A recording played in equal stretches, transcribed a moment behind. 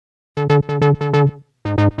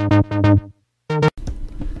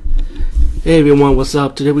Hey everyone, what's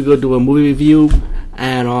up? Today we're gonna do a movie review,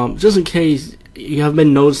 and just in case you have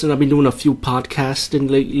been noticing, I've been doing a few podcasting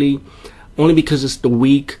lately, only because it's the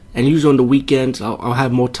week, and usually on the weekends I'll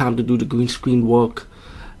have more time to do the green screen work,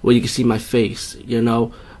 where you can see my face, you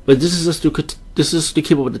know. But this is just to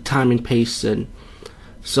keep up with the time and pace, and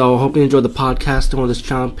so I hope you enjoy the podcasting on this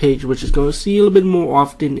channel page, which is gonna see a little bit more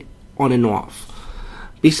often on and off.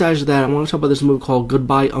 Besides that, I want to talk about this movie called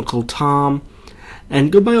Goodbye Uncle Tom. And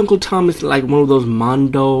Goodbye Uncle Tom is like one of those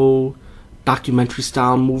Mondo documentary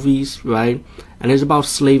style movies, right? And it's about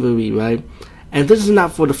slavery, right? And this is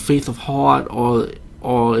not for the faith of heart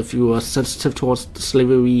or if you are sensitive towards the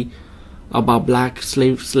slavery about black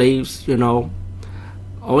slaves, you know,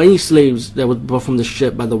 or any slaves that were brought from the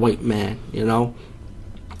ship by the white man, you know.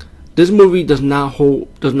 This movie does not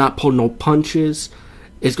pull no punches.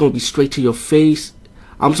 It's gonna be straight to your face.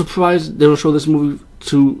 I'm surprised they don't show this movie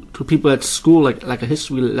to people at school like a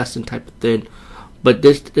history lesson type of thing. But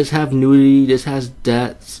this have nudity, this has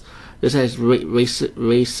deaths, this has racism.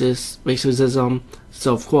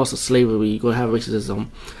 So of course, it's slavery, you're gonna have racism.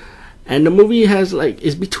 And the movie has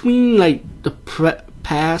it's between the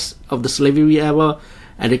past of the slavery era,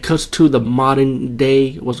 and it cuts to the modern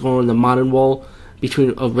day, what's going on in the modern world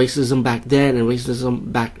between of racism back then and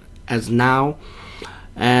racism back as now.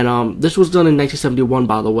 And this was done in 1971,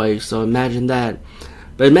 by the way, so imagine that.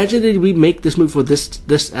 But imagine that we make this movie for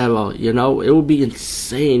this era, you know. It would be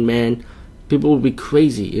insane, man. People would be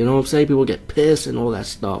crazy, you know what I'm saying? People would get pissed and all that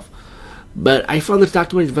stuff. But I found this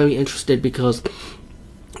documentary very interesting because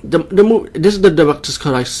the movie, this is the director's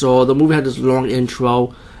cut I saw. The movie had this long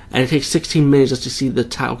intro, and it takes 16 minutes just to see the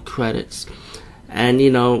title credits. And,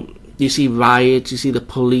 you know, you see riots, you see the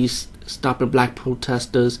police stopping black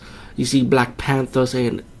protesters, you see Black Panthers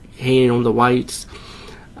hating on the whites.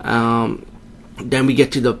 Then we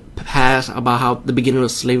get to the past about how the beginning of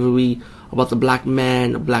slavery, about the black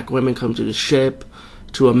man, the black women come to the ship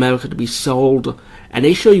to America to be sold, and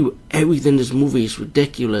they show you everything in this movie. It's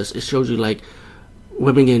ridiculous. It shows you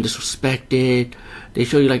women getting disrespected. They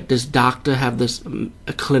show you this doctor have this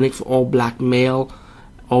a clinic for all black male,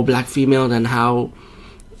 all black female, and how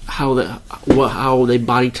their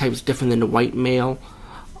body type is different than the white male,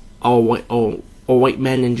 or white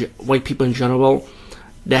men and white people in general.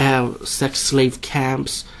 They have sex slave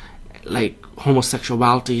camps,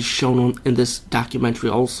 homosexuality is shown in this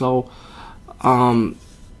documentary also.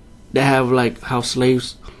 They have how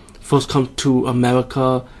slaves first come to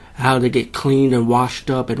America, how they get cleaned and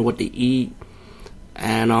washed up, and what they eat.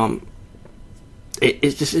 And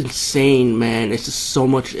it's just insane, man. It's just so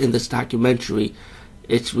much in this documentary.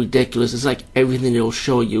 It's ridiculous. It's like everything it'll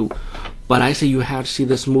show you. But I say you have to see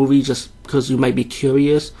this movie just because you might be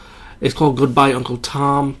curious. It's called Goodbye Uncle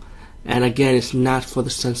Tom, and again, it's not for the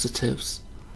sensitives.